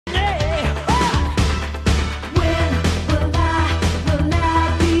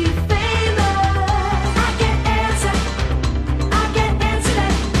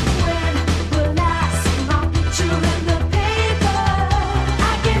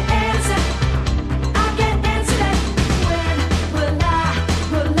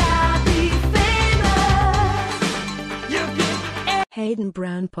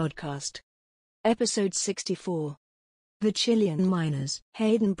Podcast. Episode 64. The Chilean Miners.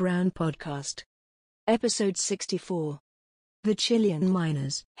 Hayden Brown Podcast. Episode 64. The Chilean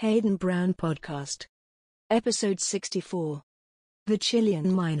Miners. Hayden Brown Podcast. Episode 64. The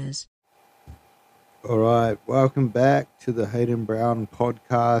Chilean Miners. All right, welcome back to the Hayden Brown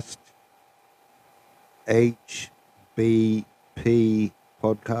Podcast, HBP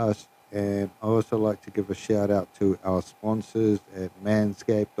Podcast, and I also like to give a shout out to our sponsors at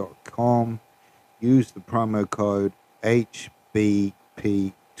manscaped.com. Use the promo code HBP20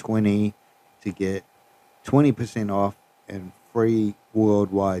 to get 20% off and free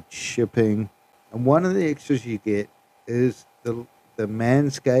worldwide shipping. And one of the extras you get is the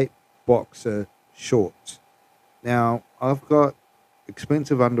Manscaped Boxer shorts. Now, I've got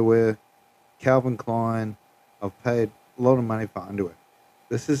expensive underwear, Calvin Klein. I've paid a lot of money for underwear.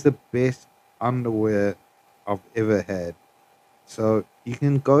 This is the best underwear I've ever had. So you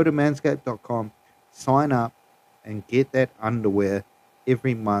can go to manscaped.com, sign up, and get that underwear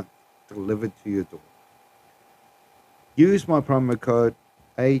every month delivered to your door. Use my promo code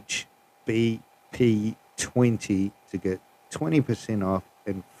HBP20 to get 20% off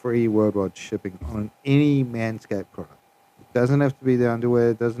and free worldwide shipping on any Manscaped product. It doesn't have to be the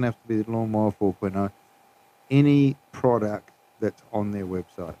underwear, it doesn't have to be the Lawnmower 4.0, any product that's on their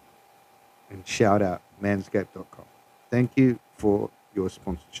website. And shout out manscaped.com. Thank you for your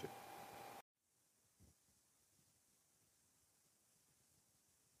sponsorship.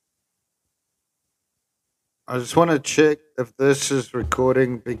 I just want to check if this is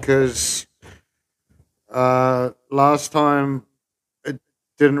recording because last time it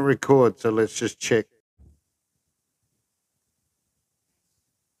didn't record, so let's just check.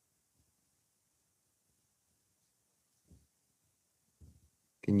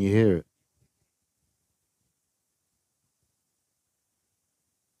 Can you hear it?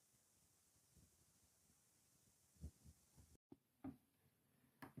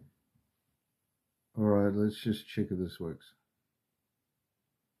 All right, let's just check if this works.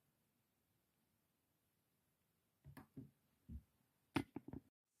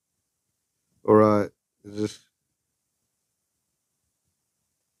 All right, is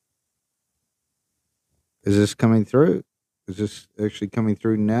this coming through? Is this actually coming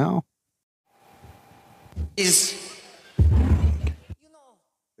through now? Is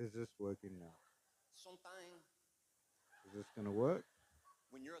this working now? sometimes Is this going to work?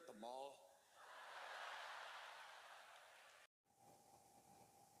 when you're at the mall,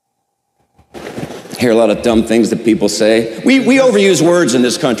 hear a lot of dumb things that people say. We overuse words in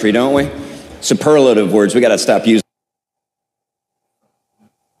this country, don't we? Superlative words. We got to stop using.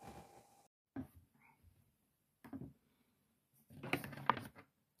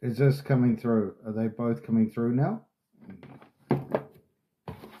 Is this coming through? Are they both coming through now?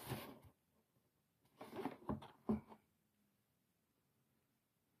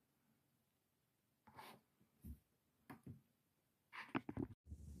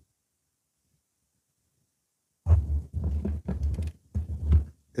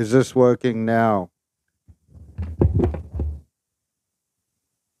 Is this working now?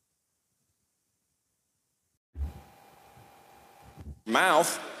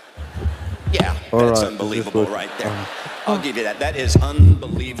 Mouth. Yeah, All that's right, unbelievable right there. I'll give you that. That is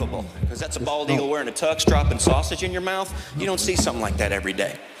unbelievable. Because that's a bald eagle wearing a tux, dropping sausage in your mouth. You don't see something like that every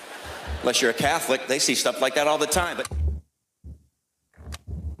day. Unless you're a Catholic, they see stuff like that all the time. But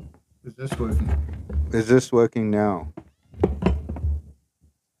Is this working? Is this working now?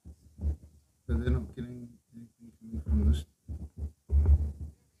 But they're not getting anything from this.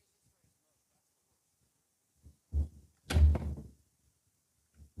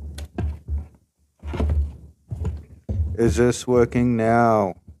 Is this working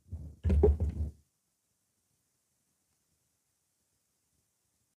now?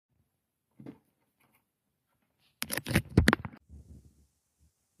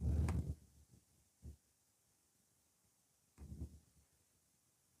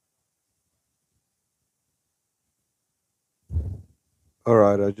 All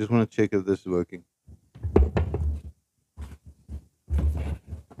right, I just want to check if this is working.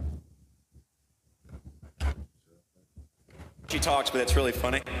 she talks, but it's really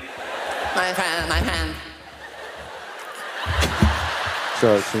funny. My friend.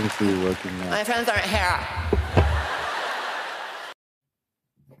 So it seems to be working now. My friends aren't here.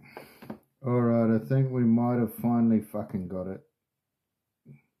 All right, I think we might have finally fucking got it.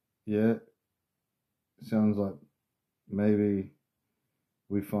 Yeah. Sounds like maybe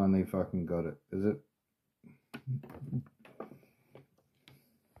we finally fucking got it. Is it?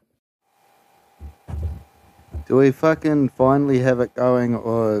 Do we fucking finally have it going,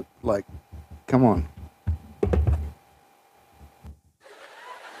 or like, come on?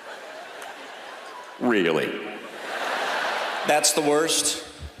 Really? That's the worst?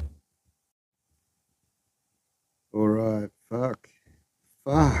 All right, fuck.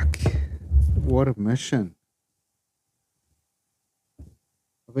 What a mission.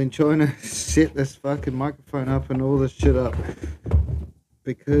 I've been trying to set this fucking microphone up and all this shit up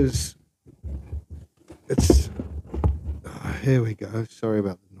because it's... Oh, here we go. Sorry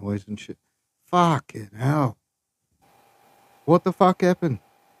about the noise and shit. Fucking hell. What the fuck happened?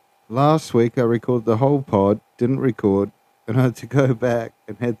 Last week I recorded the whole pod, didn't record, and I had to go back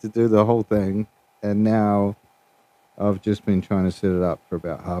and had to do the whole thing, and now I've just been trying to set it up for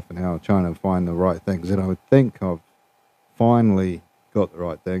about half an hour, trying to find the right things, and I would think I've finally got the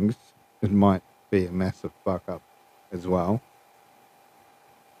right things. It might be a massive fuck up as well.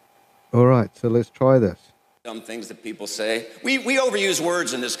 All right, so let's try this. Dumb things that people say. We overuse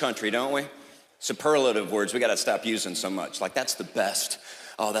words in this country, don't we? Superlative words. We got to stop using so much. Like, that's the best.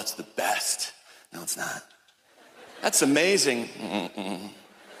 Oh, that's the best. No, it's not. That's amazing. Mm-mm.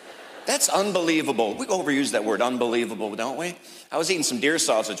 That's unbelievable. We overuse that word, unbelievable, don't we? I was eating some deer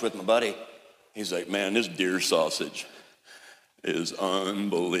sausage with my buddy. He's like, man, this deer sausage is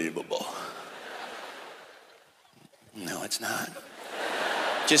unbelievable. No, it's not.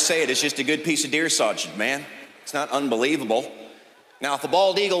 Just say it. It's just a good piece of deer sausage, man. It's not unbelievable. Now, if a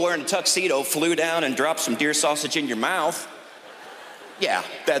bald eagle wearing a tuxedo flew down and dropped some deer sausage in your mouth, yeah,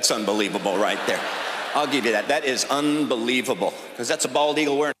 that's unbelievable right there. I'll give you that. That is unbelievable, because that's a bald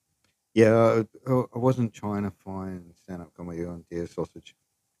eagle wearing... Yeah, I wasn't trying to find stand-up comedy on deer sausage.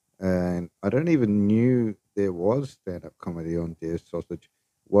 And I don't even knew there was stand-up comedy on deer sausage.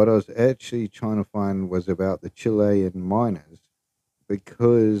 What I was actually trying to find was about the Chilean miners,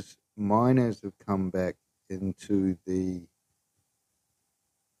 because miners have come back into the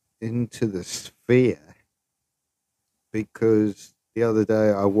sphere, because the other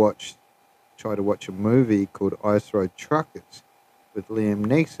day I tried to watch a movie called Ice Road Truckers with Liam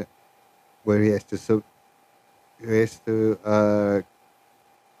Neeson, where he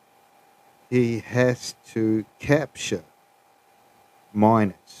has to capture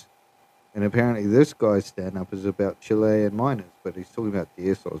miners. And apparently this guy's stand-up is about Chilean miners, but he's talking about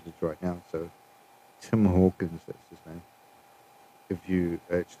deer sausage right now. So Tim Hawkins, that's his name. If you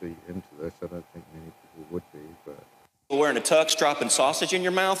actually into this, I don't think many people would be, but... Wearing a tux, dropping sausage in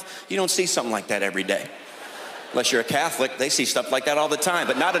your mouth, you don't see something like that every day. Unless you're a Catholic, they see stuff like that all the time,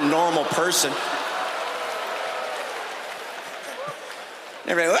 but not a normal person.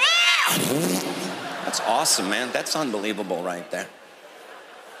 Everybody, ah! That's awesome, man. That's unbelievable right there.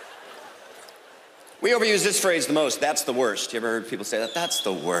 We overuse this phrase the most, that's the worst. You ever heard people say that? That's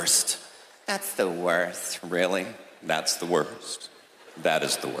the worst. That's the worst. Really? That's the worst. That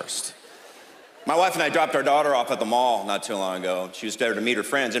is the worst. My wife and I dropped our daughter off at the mall not too long ago. She was there to meet her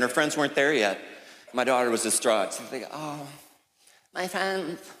friends, and her friends weren't there yet. My daughter was distraught. She's like, oh, my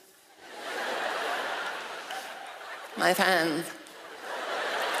friends. My friends.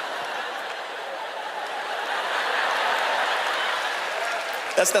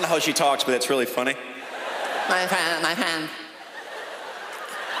 That's not how she talks, but it's really funny. My friend. My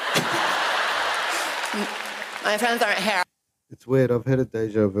friends aren't here. It's weird. I've had a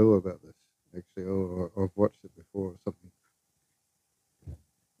deja vu about this, actually. Or I've watched it before or something.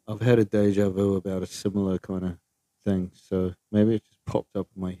 I've had a deja vu about a similar kind of thing, so maybe it just popped up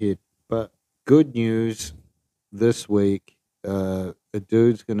in my head. But good news this week, a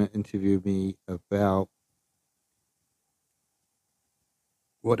dude's going to interview me about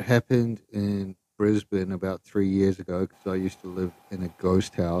what happened in Brisbane about 3 years ago, because I used to live in a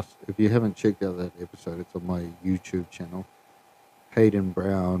ghost house. If you haven't checked out that episode, it's on my YouTube channel, Hayden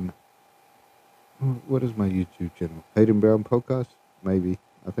Brown. What is my YouTube channel? Hayden Brown Podcast? Maybe.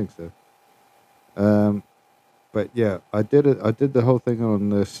 I think so. But yeah, I did it. I did the whole thing on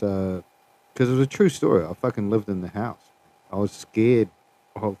this because it was a true story. I fucking lived in the house. I was scared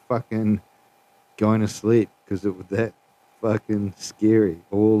of fucking going to sleep because it was that fucking scary.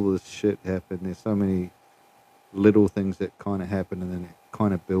 All this shit happened. There's so many little things that kind of happen, and then it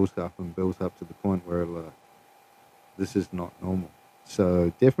kind of builds up to the point where this is not normal.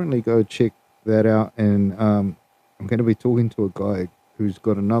 So definitely go check that out. And I'm going to be talking to a guy who's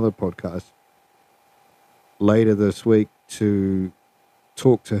got another podcast later this week to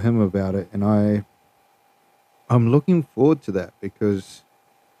talk to him about it. And I'm looking forward to that because,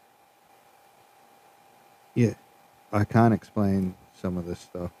 yeah, I can't explain some of the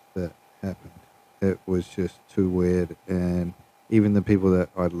stuff that happened. It was just too weird. And even the people that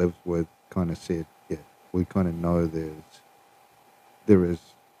I lived with kind of said, yeah, we kind of know there is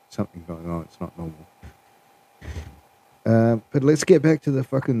something going on. It's not normal. But let's get back to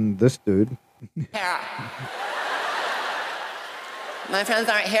this dude. Yeah. My friends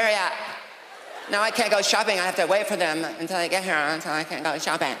aren't here yet. Now I can't go shopping. I have to wait for them until they get here, until I can go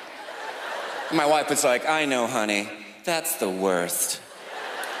shopping. My wife was like, I know, honey. That's the worst.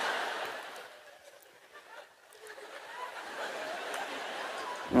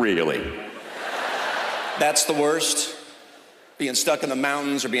 Really? That's the worst? Being stuck in the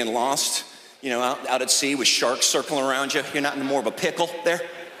mountains or being lost, out at sea with sharks circling around you. You're not in more of a pickle there?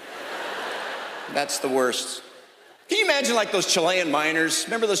 That's the worst. Can you imagine like those Chilean miners?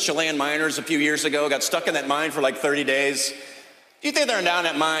 Remember those Chilean miners a few years ago? Got stuck in that mine for like 30 days. Do you think they're down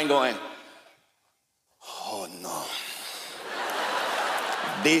that mine going, oh no.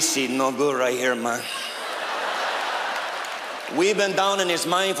 This is no good right here, man. We've been down in this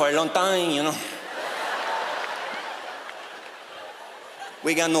mine for a long time,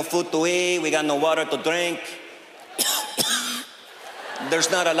 We got no food to eat, we got no water to drink.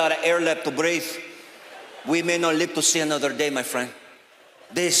 There's not a lot of air left to breathe. We may not live to see another day, my friend.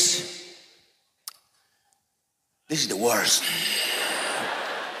 This is the worst.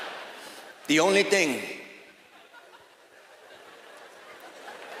 The only thing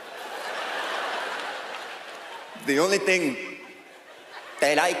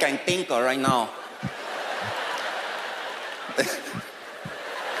that I can think of right now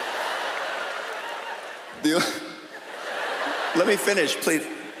let me finish, please.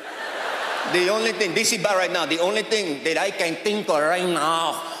 The only thing, this is bad right now, the only thing that I can think of right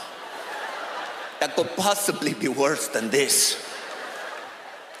now that could possibly be worse than this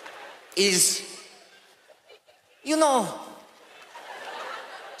is,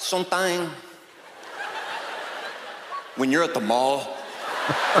 sometimes when you're at the mall,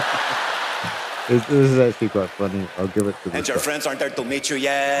 this is actually quite funny. I'll give it to this. And your friends aren't there to meet you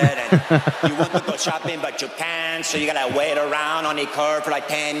yet, and you want to go shopping, but you can't, so you gotta wait around on the curb for like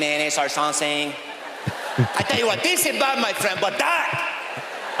 10 minutes or something. I tell you what, this is bad, my friend, but that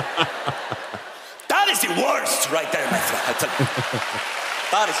is the worst right there, my friend. I tell you.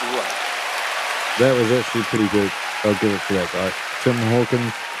 That is the worst. That was actually pretty good. I'll give it to that guy. Tim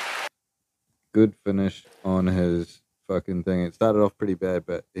Hawkins, good finish on his fucking thing. It started off pretty bad,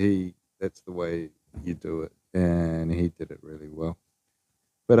 but that's the way you do it, and he did it really well.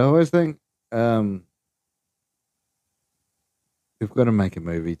 But I always think they've got to make a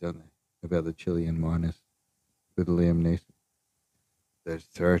movie, don't they, about the Chilean miners with Liam Neeson. There's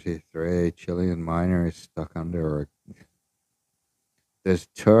 33 Chilean miners stuck under There's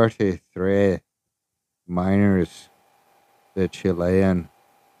 33 miners. They're Chilean.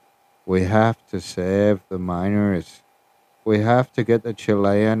 We have to save the miners. We have to get the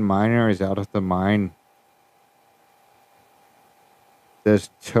Chilean miners out of the mine.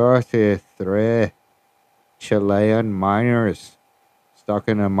 There's 33 Chilean miners stuck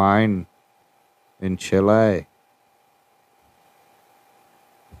in a mine in Chile.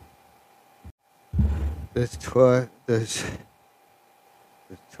 There's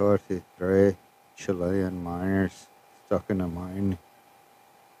 33 Chilean miners stuck in a mine.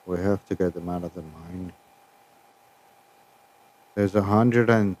 We have to get them out of the mine. There's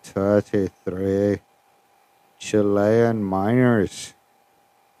 133 Chilean miners.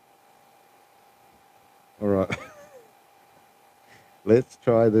 All right. Let's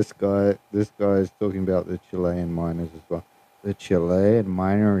try this guy. This guy is talking about the Chilean miners as well. The Chilean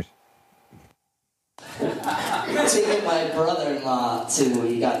miners. Taking my brother-in-law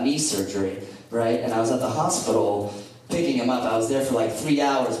he got knee surgery, right? And I was at the hospital picking him up. I was there for like 3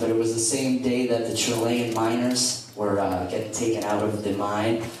 hours, but it was the same day that the Chilean miners were getting taken out of the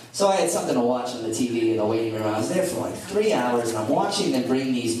mine. So I had something to watch on the TV in the waiting room. I was there for like 3 hours, and I'm watching them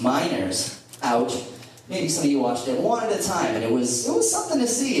bring these miners out. Maybe some of you watched it one at a time, and it was something to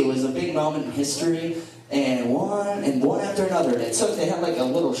see. It was a big moment in history, and one after another. And they had like a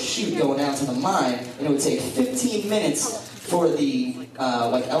little chute going down to the mine, and it would take 15 minutes for the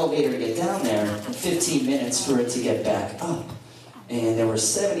elevator to get down there, and 15 minutes for it to get back up. And there were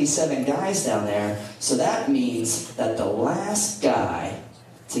 77 guys down there, so that means that the last guy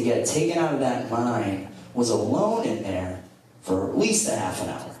to get taken out of that mine was alone in there for at least a half an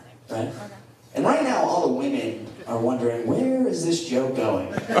hour, right? And right now, all the women are wondering, where is this joke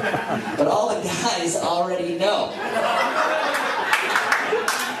going? But all the guys already know.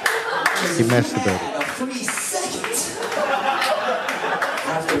 He masturbated. A free second.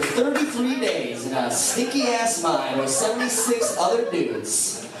 After 33 days in a stinky-ass mine with 76 other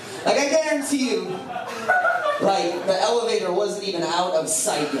dudes, like I guarantee you, like the elevator wasn't even out of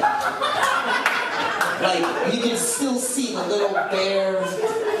sight yet. Like, you can still see the little bare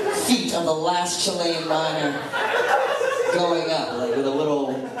feet of the last Chilean miner going up, like with a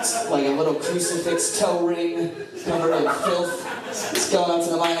little crucifix toe ring covered in filth. Just going up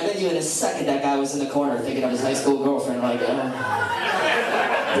to the mine. I bet you in a second that guy was in the corner thinking of his high school girlfriend, like,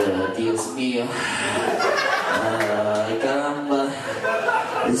 Dios mío. Caramba.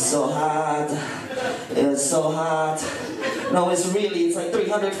 It's so hot. It's so hot. No, it's like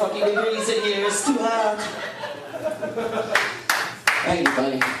 300 fucking degrees in here. It's too hot. Thank you,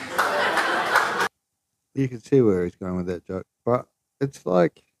 buddy. You can see where he's going with that joke, but it's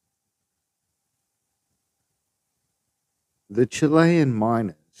like the Chilean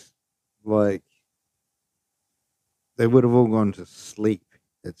miners, like, they would have all gone to sleep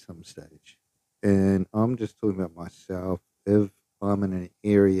at some stage. And I'm just talking about myself. If I'm in an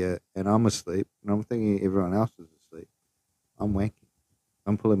area and I'm asleep and I'm thinking everyone else is asleep, I'm wanking.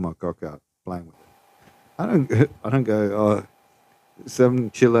 I'm pulling my cock out, playing with it. I don't go, oh,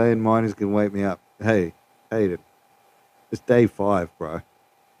 some Chilean miners can wake me up. Hey, Hayden, it's day 5, bro.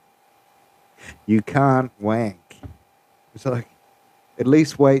 You can't wank. It's like, at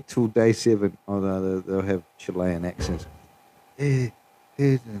least wait till day 7. Although they'll have Chilean accents. It's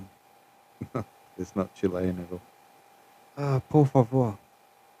not Chilean at all. Por favor.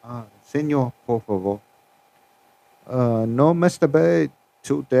 Senor, por favor. No, Mr. Bird.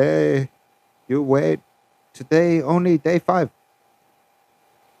 Today, you wait. Today, only day 5.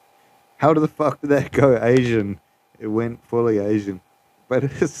 How the fuck did that go Asian? It went fully Asian. But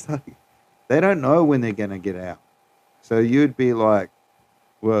it's like, they don't know when they're going to get out. So you'd be like,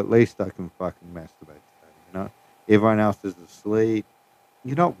 well, at least I can fucking masturbate today, you know? Everyone else is asleep.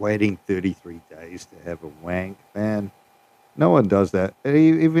 You're not waiting 33 days to have a wank, man. No one does that.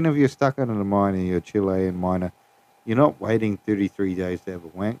 Even if you're stuck under the mine and you're a Chilean miner, you're not waiting 33 days to have a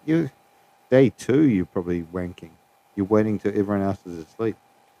wank. Day 2, you're probably wanking. You're waiting till everyone else is asleep.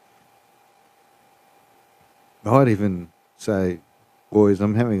 I'd even say, boys,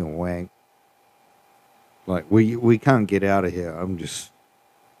 I'm having a wank. Like, we can't get out of here. I'm just...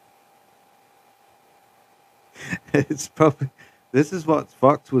 It's probably... This is what's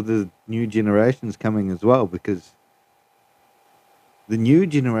fucked with the new generations coming as well, because the new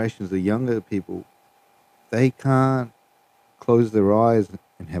generations, the younger people, they can't close their eyes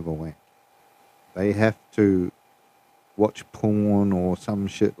and have a wank. They have to watch porn or some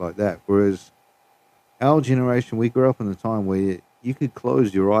shit like that. Whereas our generation, we grew up in a time where you could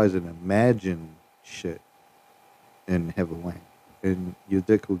close your eyes and imagine shit and have a wank. And your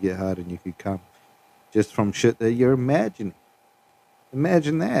dick will get hard and you could come just from shit that you're imagining.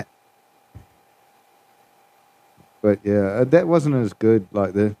 Imagine that. But yeah, that wasn't as good.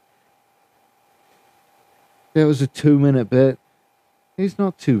 Like that was a 2-minute bit. He's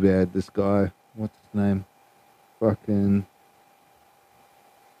not too bad, this guy. What's his name? Fucking...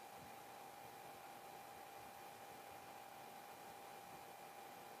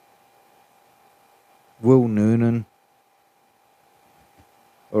 Will Noonan.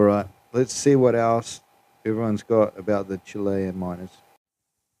 All right, let's see what else everyone's got about the Chilean miners.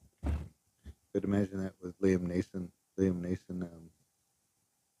 Could imagine that with Liam Neeson. Liam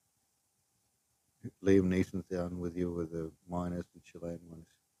Neeson's down with you with the miners, the Chilean miners.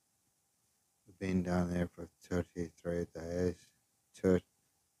 We've been down there for 33 days.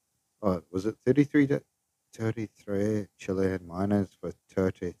 Was it 33 days? 33 Chilean miners for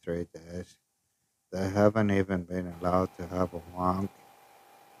 33 days. They haven't even been allowed to have a wank.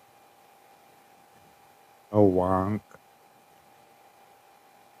 A wank.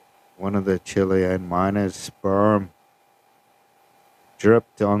 One of the Chilean miners' sperm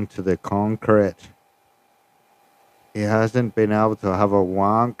dripped onto the concrete. He hasn't been able to have a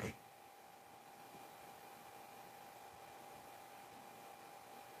wank.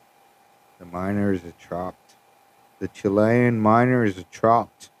 The miners are trapped. The Chilean miners are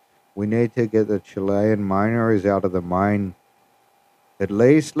trapped. We need to get the Chilean miners out of the mine. At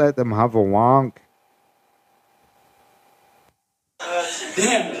least let them have a wank.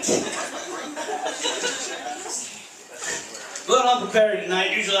 Damn it. A little unprepared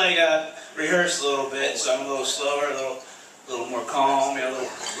tonight. Usually I rehearse a little bit, so I'm a little slower, a little more calm, a little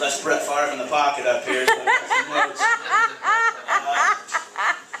less Brett Favre in the pocket up here. So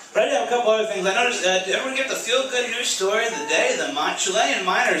but I do have a couple other things. I noticed, did everyone get the feel-good news story of the day? The Chilean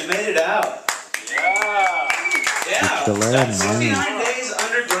miners made it out. Yeah. The Chilean 69 days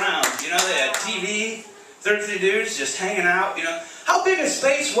underground. You know, they had TV, 33 dudes just hanging out, you know. How big a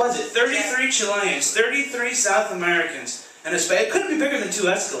space was it? 33 Chileans, 33 South Americans. and a spade. It couldn't be bigger than 2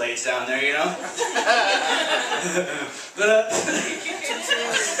 Escalades down there, you know? But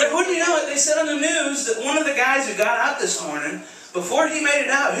wouldn't you know it, they said on the news that one of the guys who got out this morning, before he made it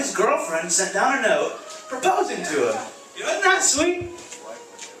out, his girlfriend sent down a note proposing to him. You know, isn't that sweet?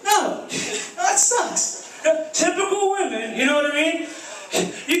 No, that sucks. Typical women, you know what I mean?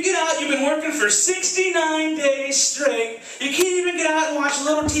 You get out, you've been working for 69 days straight. You can't even get out and watch a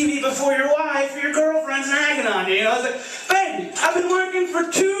little TV before your wife or your girlfriend's nagging on you. You know, it's like, baby, I've been working for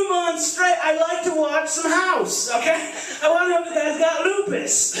 2 months straight. I like to watch some House, okay? I want to know if the guy's got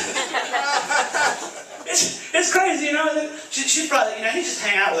lupus. It's crazy, you know. She's probably, you know, he's just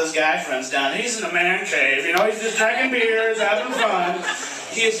hanging out with his guy friends down there. He's in a man cave, you know, he's just drinking beers, having fun.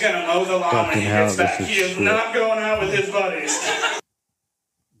 He is going to mow the lawn when he gets back. He is not going out with his buddies.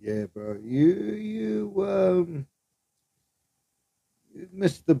 Yeah, bro. You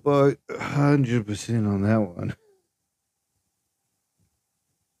missed the boat 100% on that one.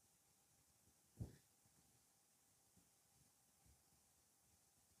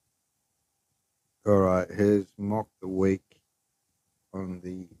 All right, here's mock the week on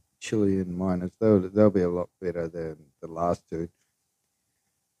the Chilean miners. They'll be a lot better than the last two.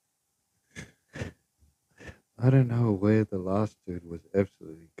 I don't know where the last dude was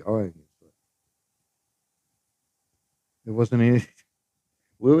absolutely going. It wasn't any.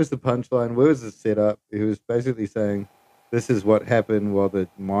 Where was the punchline? Where was the setup? He was basically saying, "This is what happened while the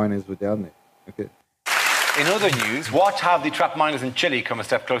miners were down there." Okay. In other news, what have the trapped miners in Chile come a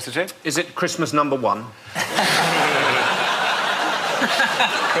step closer to? Is it Christmas number 1?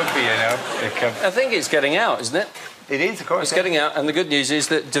 Could be, you know. It could. I think it's getting out, isn't it? It is, of course. It's getting out, and the good news is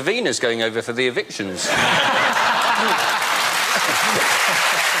that Davina's going over for the evictions.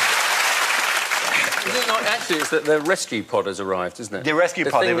 Actually, it's that the rescue pod has arrived, isn't it? The rescue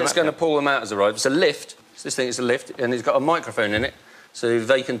pod. The thing that's going to pull them out has arrived. It's a lift. This thing is a lift, and it's got a microphone in it, so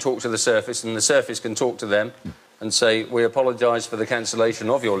they can talk to the surface, and the surface can talk to them and say, "We apologise for the cancellation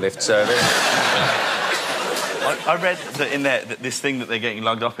of your lift service." I read that in there that this thing that they're getting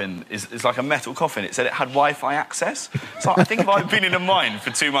lugged up in is like a metal coffin. It said it had Wi-Fi access. So I think if I've been in a mine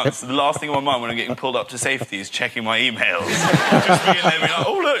for 2 months, the last thing on my mind when I'm getting pulled up to safety is checking my emails. Just being there, being like,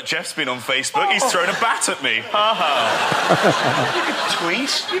 "Oh look, Jeff's been on Facebook. He's thrown a bat at me. Ha ha."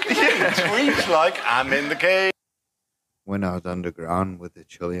 You can tweet like, "I'm in the cave." When I was underground with the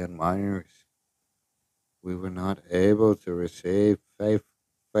Chilean miners, we were not able to receive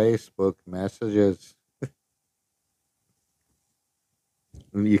Facebook messages.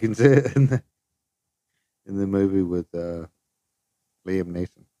 You can see it in the movie with Liam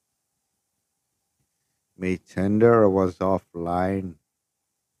Neeson. Me Tinder was offline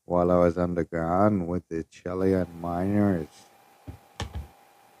while I was underground with the Chilean miners.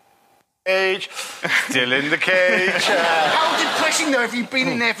 Cage, still in the cage. How depressing though if you've been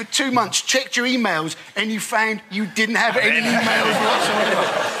in there for 2 months, checked your emails, and you found you didn't have any emails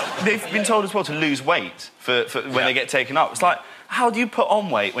whatsoever. They've been told as well to lose weight for when they get taken up. It's like, how do you put on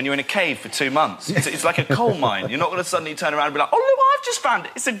weight when you're in a cave for 2 months? It's like a coal mine. You're not going to suddenly turn around and be like, "Oh, look what I've just found.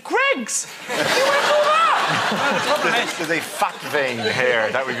 It's a Greg's." You went for that? There's a fat vein here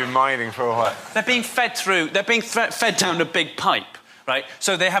that we've been mining for a while. They're being fed through... They're being fed down a big pipe, right?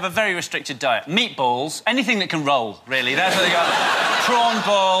 So they have a very restricted diet. Meatballs, anything that can roll, really. That's what they got. Prawn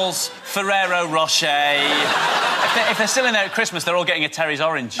balls, Ferrero Rocher... If they're still in there at Christmas, they're all getting a Terry's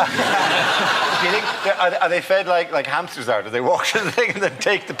orange. Do you think are they fed like hamsters are? Do they walk to the thing and then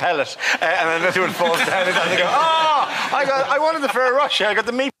take the pellet and then another one falls down and they go, "Oh, I wanted the Ferrero Rocher, I got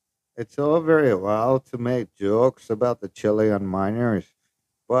the meat." It's all very well to make jokes about the Chilean miners,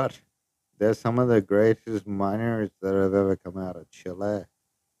 but they're some of the greatest miners that have ever come out of Chile.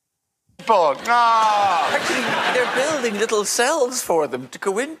 Actually, they're building little cells for them to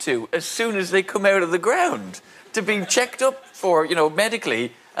go into as soon as they come out of the ground to be checked up for, you know,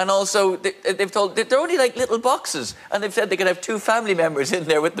 medically. And also, they've told... They're only like little boxes, and they've said they could have 2 family members in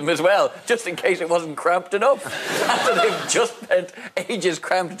there with them as well, just in case it wasn't cramped enough. After they've just spent ages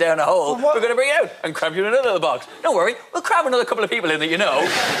cramped down a hole, we're going to bring it out and cramp you in another little box. Don't worry, we'll cram another couple of people in that you know,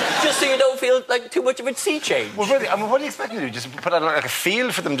 just so you don't feel like too much of a sea change. Well, really, I mean, what do you expect to do? Just put out like a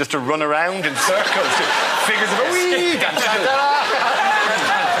field for them just to run around in circles to figures of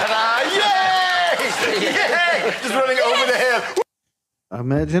Yay! Just running over the hill. I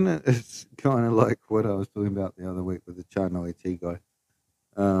imagine it's kind of like what I was talking about the other week with the China IT guy,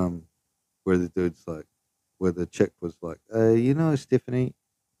 where the dude's like, where the chick was like, you know, Stephanie,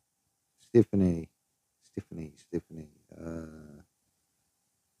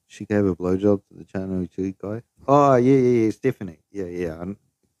 she gave a blowjob to the China IT guy. Oh, yeah, Stephanie. Yeah.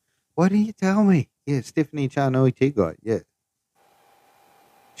 Why didn't you tell me? Yeah, Stephanie, China IT guy. Yeah.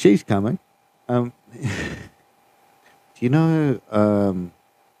 she's coming. Do you know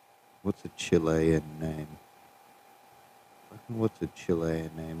what's a Chilean name? What's a Chilean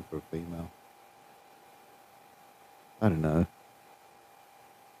name for a female? I don't know.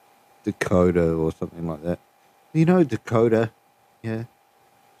 Dakota or something like that. You know Dakota? Yeah.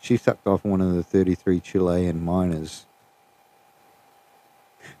 She sucked off one of the 33 Chilean miners.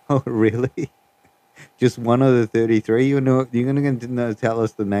 Oh, really? Just one of the 33? You're going to tell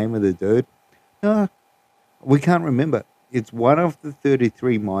us the name of the dude? No, we can't remember. It's one of the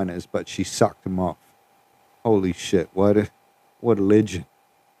 33 miners, but she sucked him off. Holy shit, what a legend.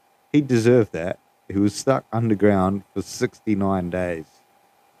 He deserved that. He was stuck underground for 69 days.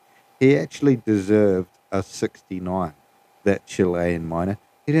 He actually deserved a 69, that Chilean miner.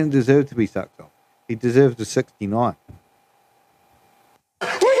 He didn't deserve to be sucked off. He deserved a 69.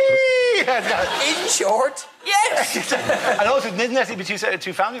 In short, yes. And also, it didn't necessarily be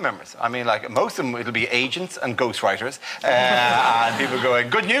two family members. I mean, like, most of them, it'll be agents and ghostwriters. And people going,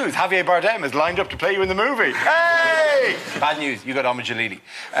 good news, Javier Bardem is lined up to play you in the movie. Hey! Bad news, you got Ahmed Jalili.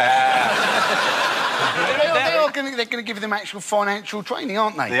 They're going to give them actual financial training,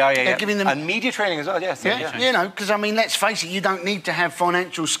 aren't they? They are, yeah. They're giving them... And media training as well, yes. Yeah, you know, because, I mean, let's face it, you don't need to have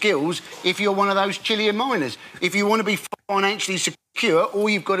financial skills if you're one of those Chilean miners. If you want to be financially secure, all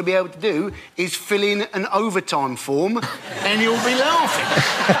you've got to be able to do is fill in an overtime form and you'll be laughing.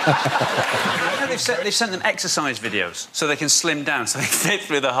 They've sent them exercise videos so they can slim down, so they fit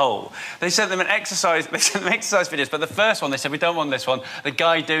through the hole. They sent them exercise videos, but the first one, they said, we don't want this one. The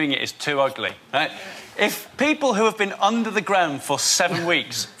guy doing it is too ugly, right? If people who have been under the ground for 7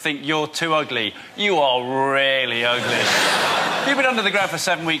 weeks think you're too ugly, you are really ugly. If you've been under the ground for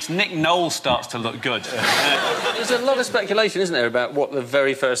 7 weeks, Nick Knowles starts to look good. There's a lot of speculation, isn't there, about what the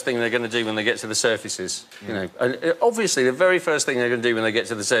very first thing they're going to do when they get to the surface is. You know, and obviously the very first thing they're going to do when they get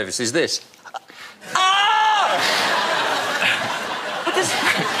to the surface is this. Ah! But this...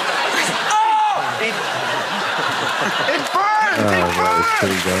 Oh! It burns! It burns! That was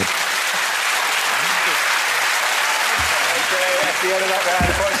pretty good. That's the end of that round.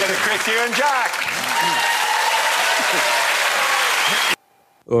 Unfortunately, Chris, you and Jack.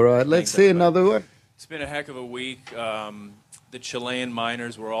 All right, let's see another one. It's been a heck of a week. The Chilean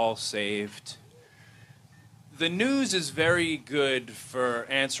miners were all saved. The news is very good for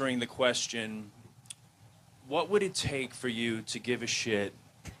answering the question, what would it take for you to give a shit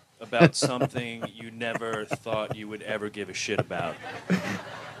about something you never thought you would ever give a shit about?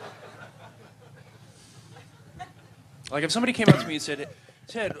 Like, if somebody came up to me and said,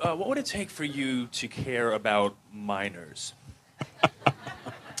 Ted, what would it take for you to care about miners?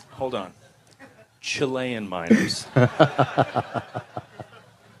 Hold on. Chilean miners.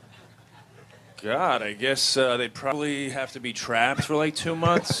 God, I guess they'd probably have to be trapped for like 2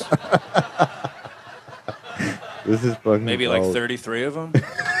 months. This is fucking Maybe old. like 33 of them.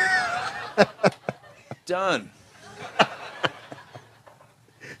 Done.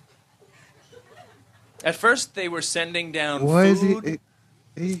 At first, they were sending down Why food is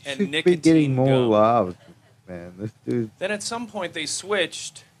he and should nicotine be getting more gum. love, man. This dude. Then at some point, they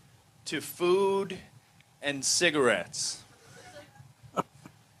switched to food and cigarettes.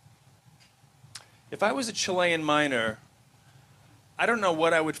 If I was a Chilean miner, I don't know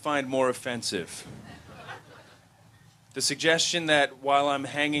what I would find more offensive. The suggestion that while I'm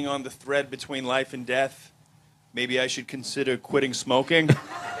hanging on the thread between life and death, maybe I should consider quitting smoking.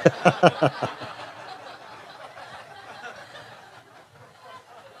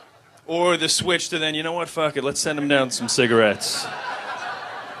 Or the switch to then, you know what, fuck it, let's send them down some cigarettes.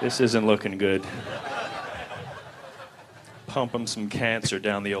 This isn't looking good. Pump them some cancer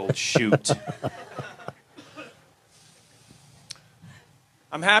down the old chute.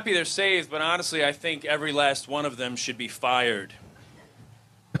 I'm happy they're saved, but honestly, I think every last one of them should be fired.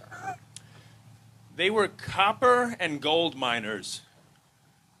 They were copper and gold miners,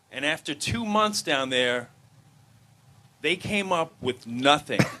 and after 2 months down there, they came up with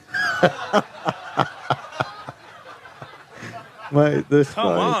nothing. Mate, this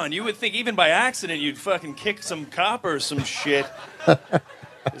Come guy. on, you would think even by accident you'd fucking kick some copper or some shit.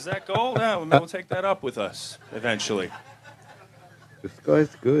 Is that gold? Yeah, we'll take that up with us eventually. This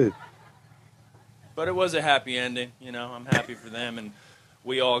guy's good. But it was a happy ending, you know. I'm happy for them, and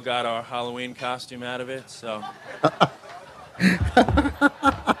we all got our Halloween costume out of it, so.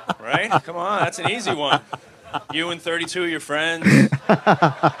 Right? Come on, that's an easy one. You and 32 of your friends.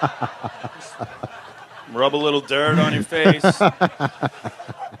 Rub a little dirt on your face.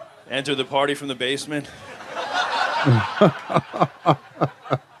 Enter the party from the basement.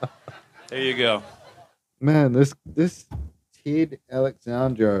 There you go. Man, this Ted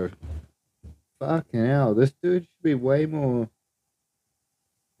Alexandro. Fucking hell, this dude should be way more.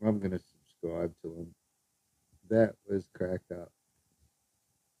 I'm gonna subscribe to him. That was cracked up.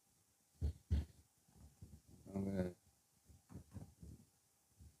 I'm gonna.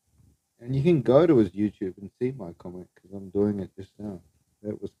 And you can go to his YouTube and see my comment because I'm doing it just now.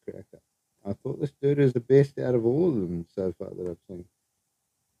 That was cracked up. I thought this dude is the best out of all of them so far that I've seen.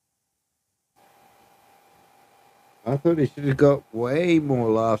 I thought he should have got way more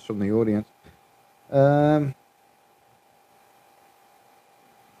laughs from the audience.